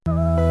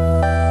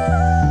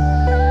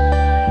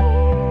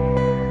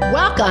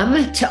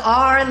Welcome to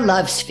Our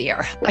Love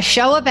Sphere, a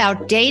show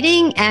about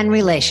dating and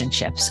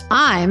relationships.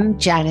 I'm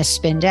Janice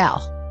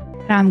Spindell.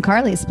 And I'm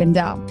Carly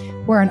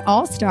Spindell. We're an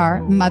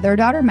all-star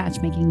mother-daughter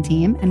matchmaking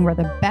team, and we're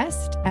the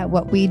best at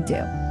what we do.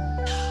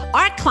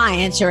 Our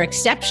clients are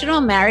exceptional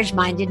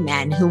marriage-minded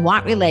men who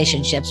want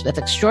relationships with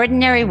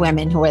extraordinary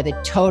women who are the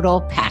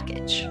total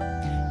package.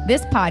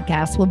 This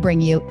podcast will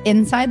bring you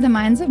inside the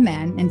minds of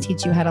men and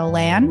teach you how to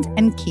land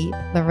and keep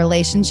the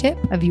relationship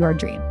of your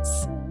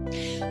dreams.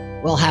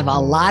 We'll have a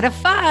lot of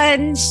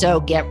fun, so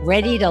get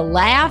ready to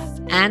laugh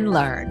and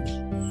learn.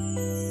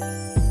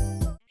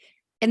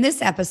 In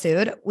this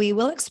episode, we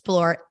will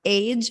explore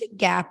age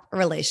gap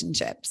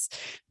relationships.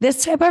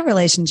 This type of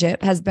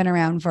relationship has been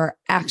around for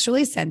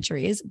actually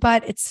centuries,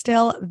 but it's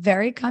still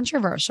very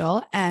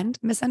controversial and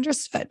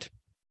misunderstood.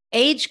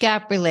 Age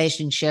gap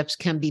relationships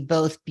can be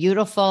both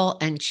beautiful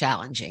and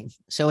challenging,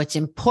 so it's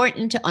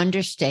important to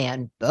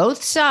understand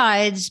both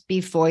sides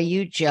before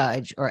you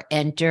judge or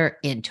enter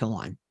into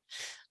one.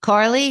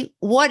 Carly,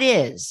 what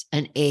is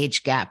an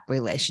age gap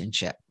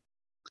relationship?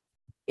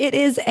 It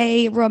is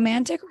a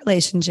romantic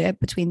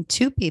relationship between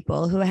two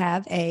people who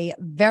have a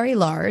very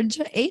large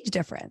age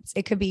difference.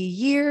 It could be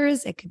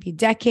years, it could be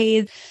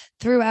decades.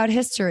 Throughout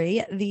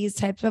history, these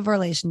types of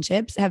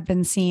relationships have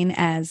been seen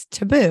as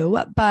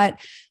taboo, but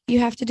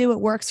you have to do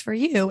what works for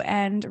you.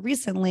 And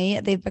recently,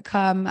 they've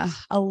become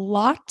a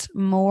lot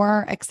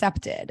more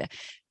accepted.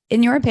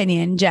 In your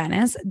opinion,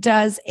 Janice,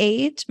 does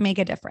age make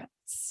a difference?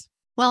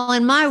 Well,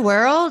 in my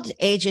world,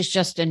 age is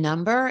just a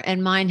number,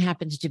 and mine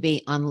happens to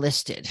be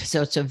unlisted.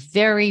 So it's a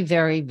very,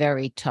 very,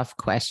 very tough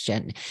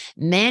question.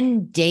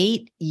 Men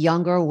date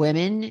younger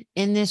women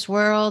in this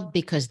world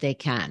because they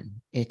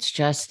can. It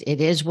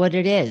is what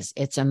it is.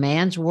 It's a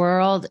man's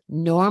world.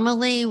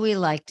 Normally, we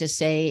like to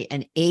say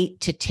an 8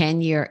 to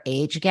 10 year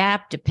age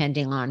gap,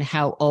 depending on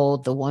how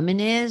old the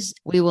woman is.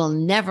 We will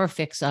never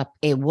fix up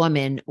a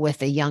woman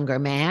with a younger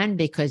man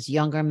because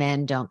younger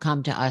men don't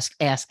come to us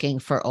asking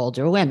for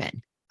older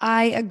women.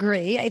 I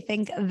agree. I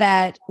think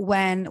that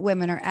when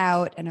women are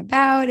out and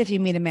about, if you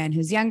meet a man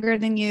who's younger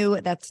than you,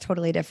 that's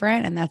totally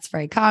different. And that's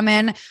very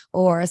common.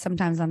 Or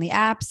sometimes on the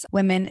apps,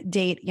 women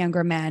date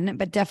younger men,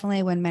 but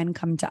definitely when men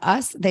come to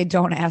us, they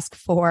don't ask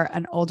for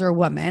an older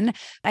woman.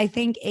 I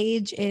think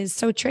age is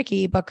so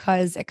tricky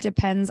because it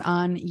depends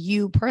on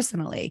you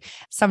personally.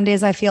 Some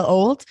days I feel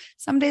old,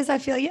 some days I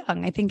feel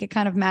young. I think it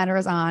kind of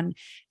matters on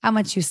how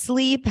much you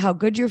sleep, how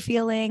good you're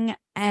feeling,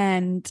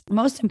 and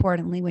most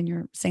importantly, when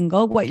you're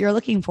single, what you're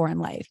looking for in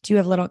life. Do you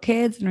have little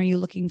kids and are you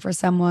looking for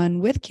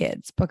someone with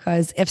kids?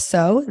 Because if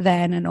so,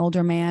 then an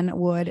older man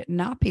would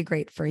not be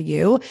great for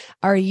you.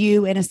 Are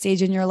you in a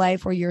stage in your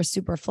life where you're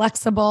super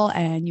flexible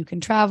and you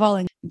can travel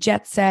and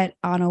jet set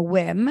on a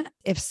whim?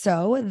 If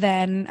so,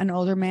 then an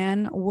older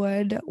man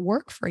would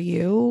work for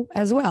you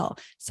as well.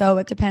 So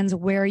it depends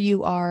where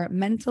you are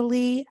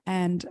mentally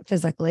and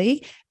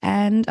physically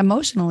and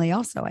emotionally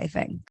also, I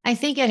think. I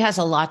think it has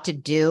a lot to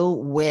do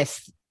with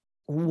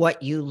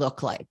what you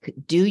look like.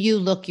 Do you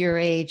look your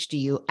age? Do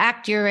you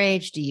act your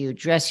age? Do you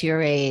dress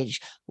your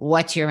age?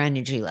 What's your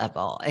energy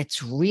level?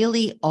 It's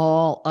really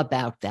all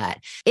about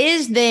that.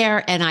 Is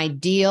there an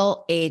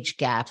ideal age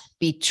gap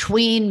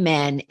between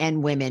men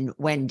and women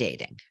when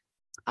dating?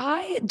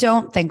 I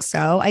don't think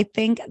so. I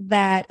think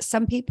that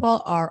some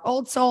people are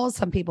old souls,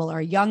 some people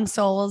are young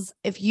souls.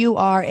 If you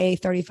are a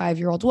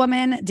 35-year-old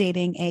woman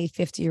dating a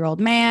 50-year-old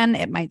man,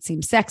 it might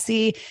seem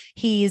sexy.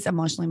 He's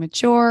emotionally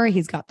mature.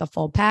 He's got the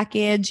full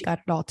package, got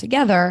it all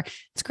together.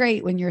 It's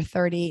great when you're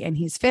 30 and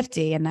he's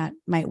 50, and that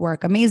might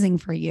work amazing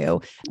for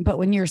you. But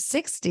when you're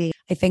 60,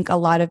 I think a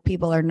lot of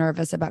people are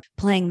nervous about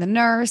playing the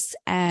nurse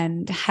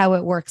and how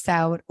it works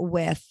out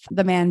with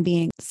the man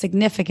being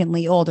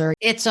significantly older.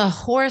 It's a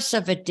horse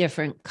of a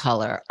different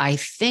color. I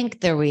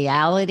think the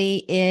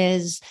reality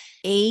is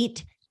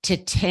 8 to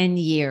 10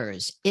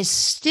 years is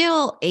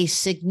still a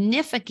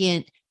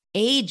significant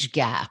age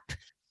gap.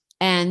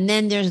 And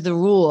then there's the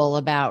rule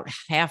about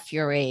half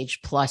your age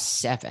plus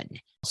 7.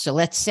 So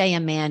let's say a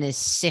man is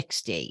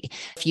 60.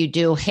 If you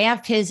do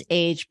half his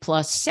age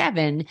plus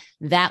 7,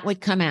 that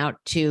would come out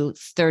to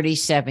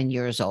 37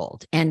 years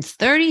old. And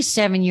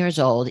 37 years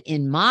old,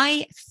 in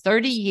my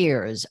 30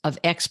 years of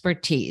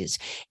expertise,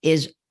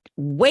 is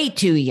way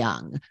too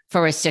young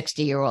for a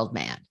 60-year-old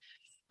man.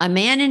 A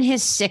man in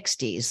his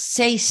 60s,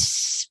 say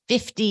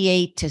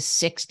 58 to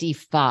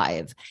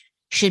 65,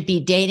 should be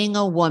dating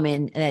a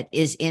woman that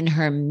is in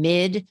her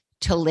mid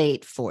to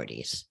late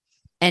 40s.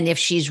 And if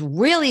she's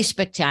really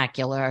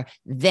spectacular,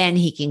 then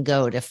he can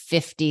go to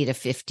 50 to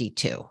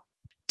 52.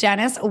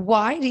 Janice,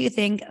 why do you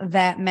think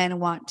that men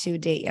want to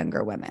date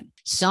younger women?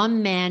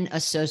 Some men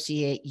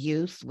associate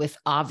youth with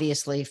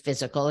obviously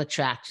physical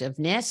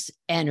attractiveness,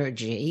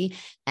 energy,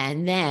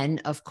 and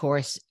then, of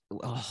course,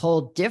 a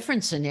whole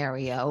different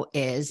scenario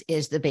is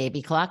the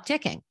baby clock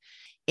ticking.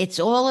 It's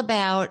all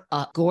about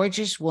a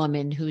gorgeous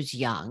woman who's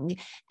young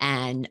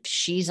and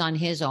she's on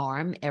his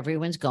arm.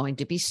 Everyone's going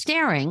to be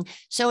staring.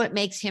 So it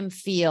makes him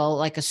feel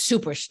like a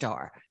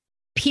superstar.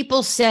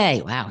 People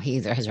say, wow, he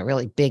either has a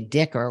really big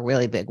dick or a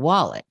really big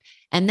wallet.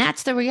 And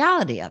that's the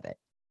reality of it.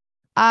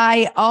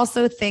 I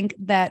also think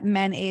that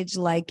men age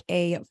like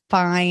a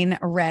fine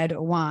red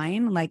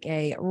wine, like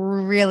a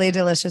really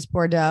delicious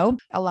Bordeaux.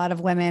 A lot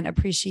of women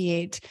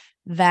appreciate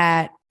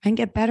that and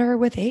get better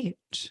with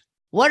age.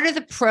 What are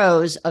the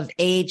pros of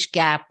age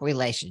gap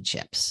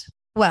relationships?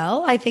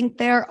 Well, I think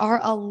there are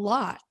a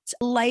lot.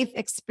 Life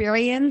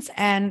experience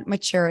and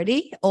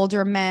maturity.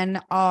 Older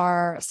men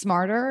are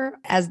smarter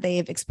as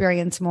they've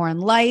experienced more in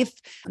life.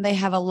 They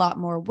have a lot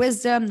more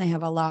wisdom. They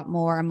have a lot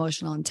more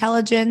emotional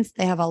intelligence.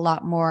 They have a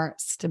lot more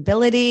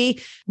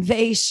stability.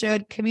 They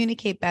should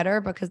communicate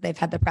better because they've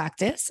had the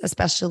practice,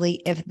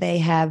 especially if they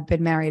have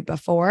been married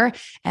before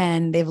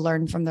and they've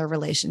learned from their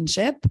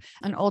relationship.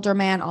 An older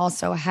man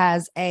also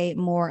has a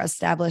more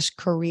established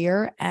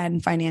career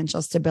and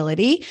financial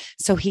stability,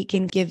 so he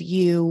can give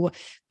you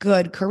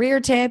good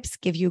career tips,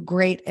 give you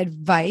great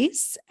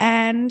advice,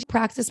 and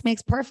practice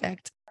makes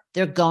perfect.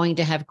 They're going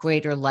to have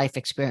greater life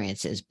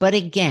experiences. But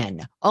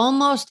again,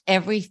 almost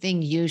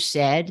everything you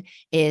said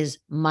is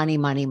money,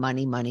 money,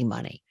 money, money,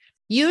 money.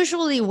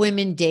 Usually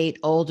women date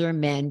older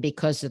men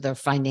because of their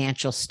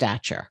financial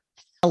stature.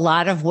 A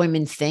lot of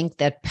women think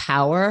that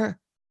power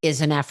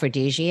is an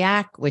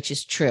aphrodisiac, which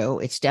is true.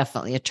 It's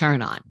definitely a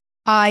turn on.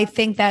 I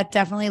think that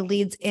definitely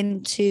leads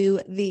into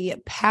the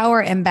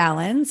power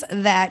imbalance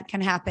that can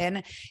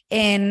happen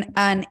in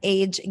an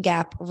age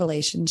gap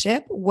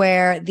relationship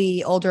where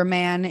the older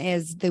man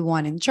is the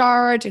one in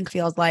charge and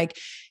feels like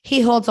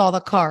he holds all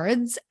the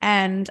cards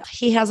and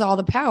he has all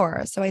the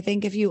power. So I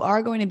think if you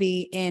are going to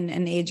be in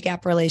an age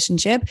gap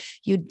relationship,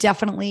 you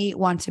definitely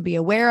want to be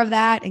aware of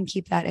that and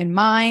keep that in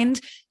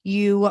mind.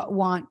 You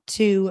want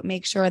to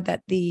make sure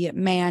that the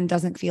man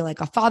doesn't feel like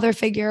a father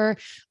figure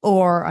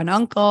or an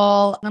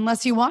uncle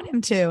unless you want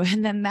him to.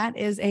 And then that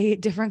is a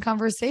different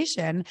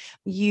conversation.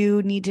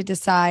 You need to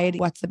decide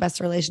what's the best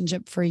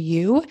relationship for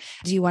you.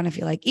 Do you want to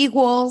feel like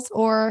equals,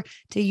 or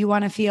do you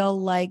want to feel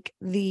like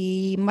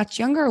the much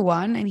younger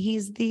one and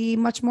he's the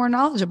much more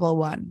knowledgeable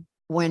one?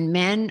 When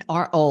men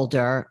are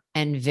older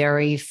and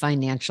very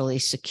financially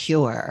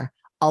secure,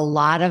 a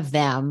lot of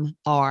them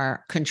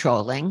are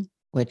controlling,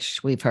 which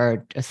we've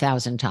heard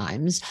 1,000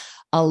 times.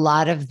 A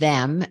lot of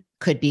them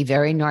could be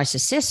very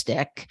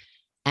narcissistic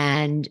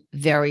and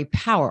very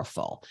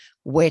powerful,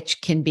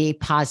 which can be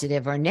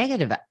positive or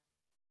negative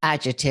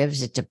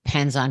adjectives. It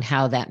depends on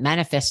how that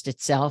manifests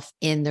itself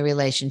in the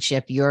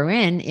relationship you're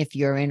in, if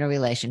you're in a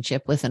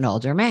relationship with an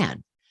older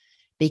man,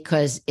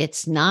 because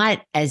it's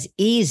not as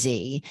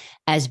easy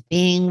as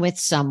being with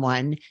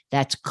someone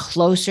that's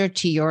closer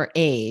to your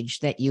age,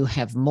 that you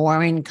have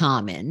more in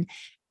common,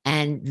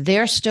 and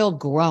they're still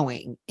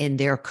growing in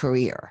their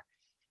career.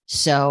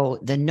 So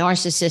the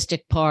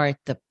narcissistic part,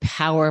 the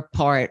power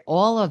part,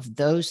 all of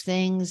those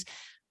things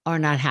are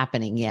not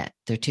happening yet.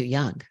 They're too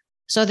young.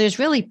 So there's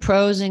really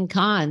pros and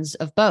cons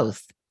of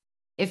both.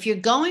 If you're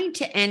going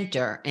to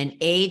enter an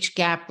age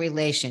gap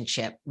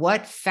relationship,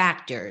 what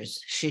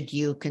factors should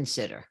you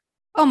consider?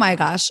 Oh my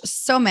gosh,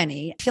 so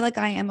many. I feel like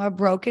I am a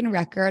broken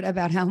record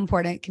about how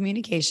important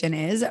communication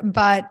is,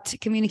 but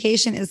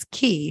communication is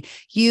key.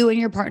 You and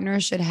your partner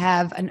should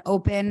have an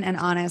open and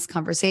honest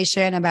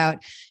conversation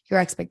about your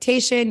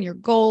expectation, your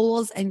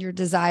goals, and your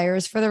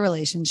desires for the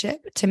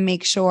relationship to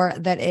make sure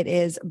that it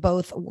is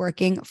both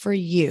working for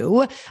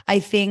you. I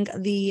think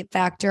the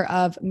factor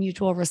of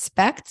mutual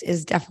respect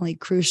is definitely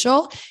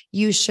crucial.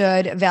 You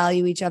should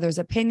value each other's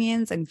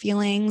opinions and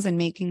feelings and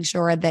making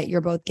sure that you're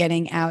both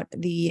getting out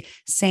the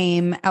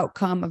same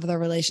outcome of the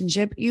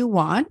relationship you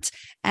want.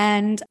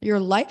 And your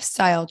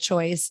lifestyle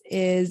choice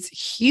is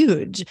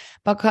huge,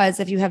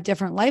 because if you have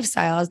different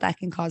lifestyles, that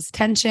can cause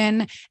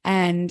tension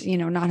and,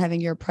 not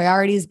having your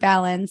priorities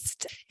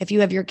balanced. If you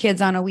have your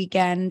kids on a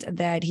weekend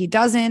that he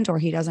doesn't, or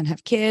he doesn't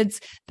have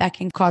kids, that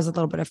can cause a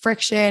little bit of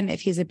friction.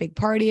 If he's a big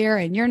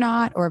partier and you're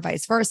not, or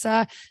vice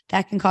versa,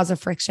 that can cause a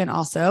friction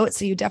also.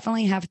 So you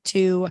definitely have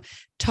to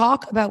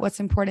talk about what's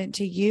important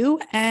to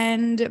you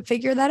and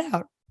figure that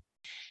out.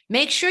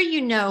 Make sure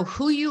you know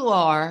who you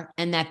are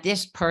and that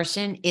this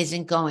person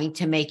isn't going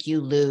to make you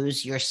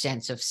lose your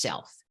sense of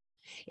self.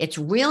 It's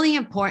really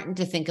important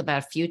to think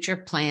about future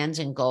plans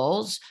and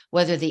goals,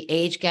 whether the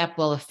age gap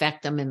will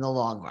affect them in the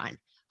long run.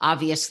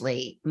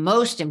 Obviously,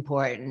 most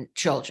important,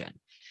 children.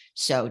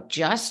 So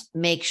just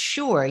make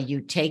sure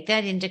you take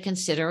that into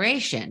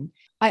consideration.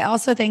 I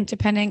also think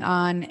depending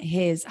on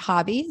his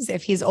hobbies,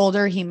 if he's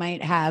older, he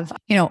might have,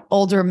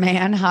 older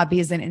man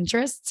hobbies and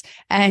interests.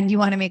 And you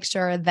want to make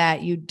sure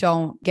that you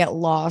don't get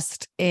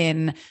lost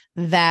in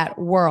that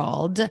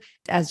world.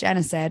 As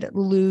Jenna said,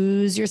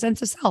 lose your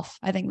sense of self.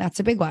 I think that's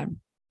a big one.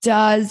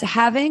 Does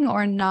having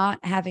or not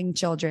having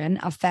children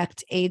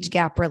affect age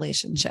gap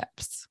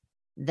relationships?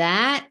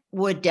 That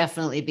would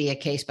definitely be a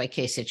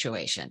case-by-case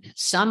situation.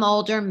 Some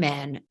older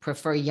men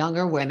prefer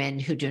younger women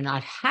who do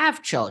not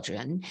have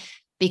children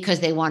because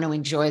they want to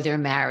enjoy their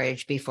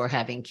marriage before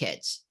having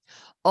kids.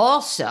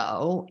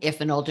 Also,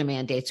 if an older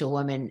man dates a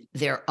woman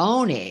their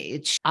own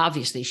age,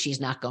 obviously she's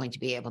not going to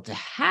be able to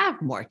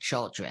have more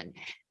children.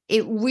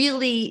 It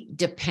really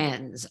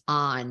depends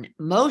on,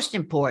 most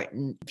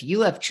important, if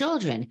you have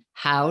children,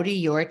 how do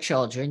your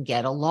children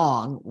get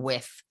along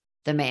with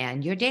the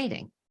man you're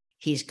dating?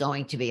 He's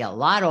going to be a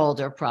lot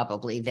older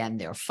probably than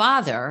their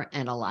father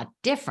and a lot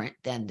different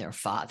than their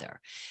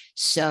father.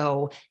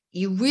 So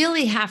you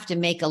really have to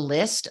make a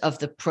list of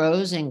the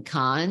pros and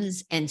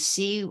cons and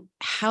see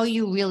how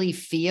you really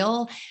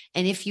feel.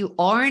 And if you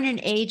are in an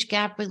age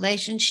gap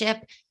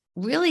relationship,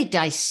 really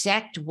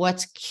dissect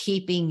what's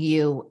keeping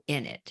you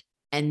in it.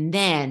 And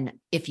then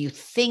if you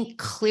think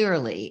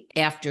clearly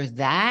after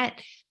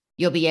that,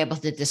 you'll be able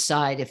to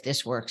decide if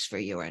this works for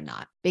you or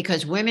not.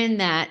 Because women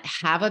that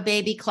have a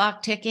baby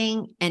clock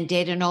ticking and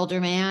date an older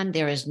man,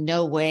 there is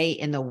no way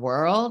in the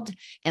world,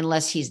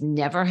 unless he's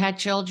never had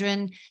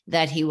children,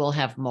 that he will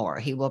have more.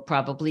 He will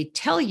probably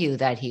tell you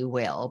that he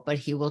will, but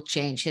he will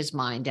change his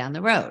mind down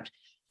the road.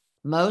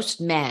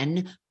 Most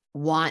men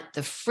want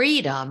the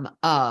freedom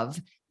of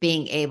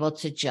being able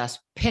to just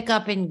pick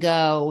up and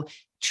go,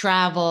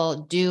 travel,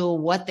 do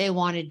what they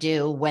want to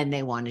do when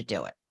they want to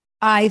do it.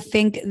 I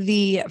think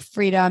the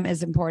freedom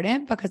is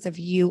important because if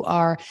you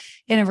are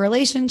in a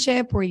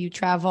relationship where you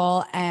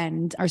travel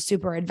and are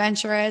super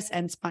adventurous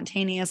and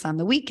spontaneous on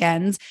the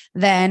weekends,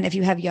 then if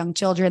you have young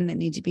children that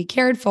need to be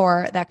cared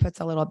for, that puts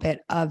a little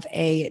bit of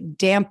a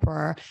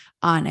damper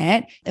on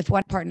it. If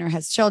one partner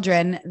has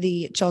children,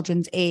 the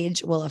children's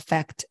age will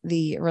affect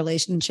the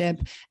relationship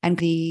and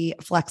the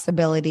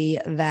flexibility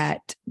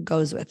that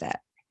goes with it.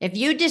 If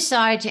you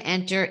decide to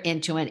enter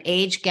into an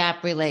age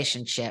gap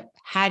relationship,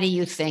 how do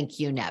you think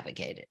you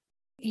navigate it?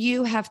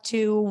 You have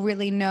to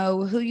really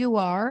know who you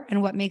are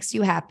and what makes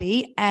you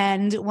happy.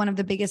 And one of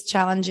the biggest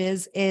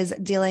challenges is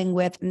dealing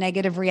with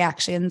negative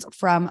reactions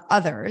from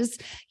others.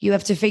 You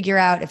have to figure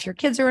out if your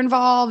kids are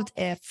involved,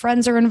 if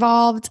friends are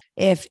involved,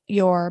 if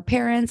your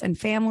parents and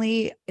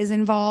family is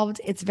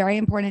involved. It's very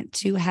important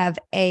to have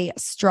a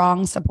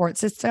strong support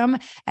system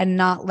and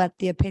not let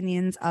the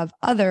opinions of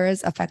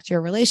others affect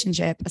your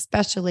relationship,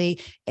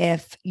 especially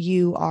if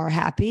you are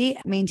happy.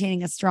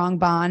 Maintaining a strong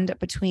bond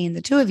between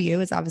the two of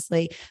you is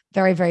obviously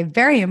very,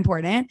 very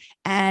important.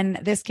 And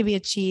this can be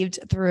achieved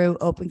through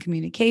open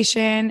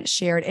communication,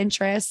 shared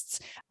interests,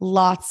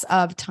 lots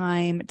of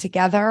time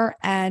together,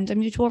 and a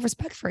mutual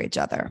respect for each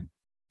other.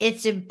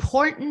 It's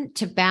important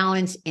to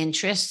balance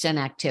interests and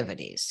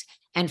activities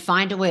and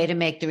find a way to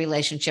make the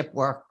relationship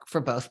work for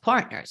both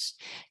partners.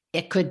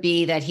 It could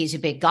be that he's a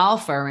big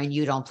golfer and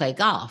you don't play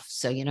golf.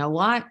 So you know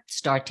what?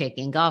 Start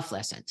taking golf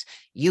lessons.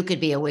 You could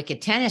be a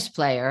wicked tennis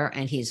player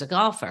and he's a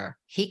golfer.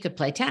 He could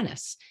play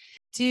tennis.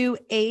 Do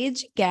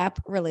age gap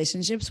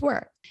relationships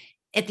work?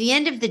 At the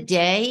end of the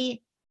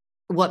day,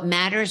 what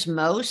matters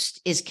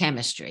most is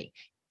chemistry.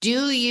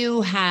 Do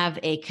you have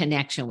a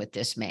connection with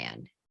this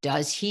man?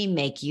 Does he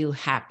make you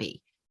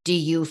happy? Do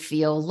you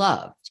feel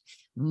loved?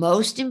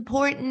 Most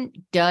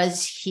important,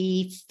 does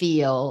he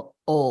feel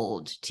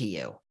old to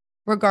you?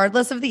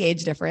 Regardless of the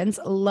age difference,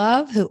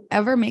 love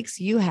whoever makes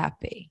you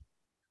happy.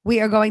 We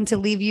are going to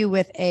leave you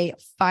with a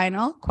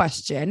final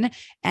question,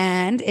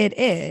 and it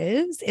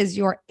is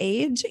your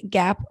age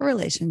gap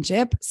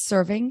relationship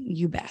serving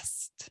you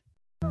best?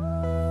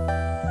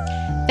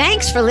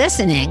 Thanks for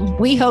listening.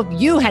 We hope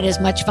you had as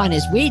much fun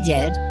as we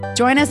did.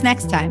 Join us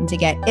next time to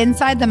get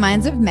inside the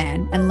minds of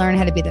men and learn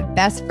how to be the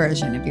best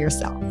version of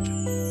yourself.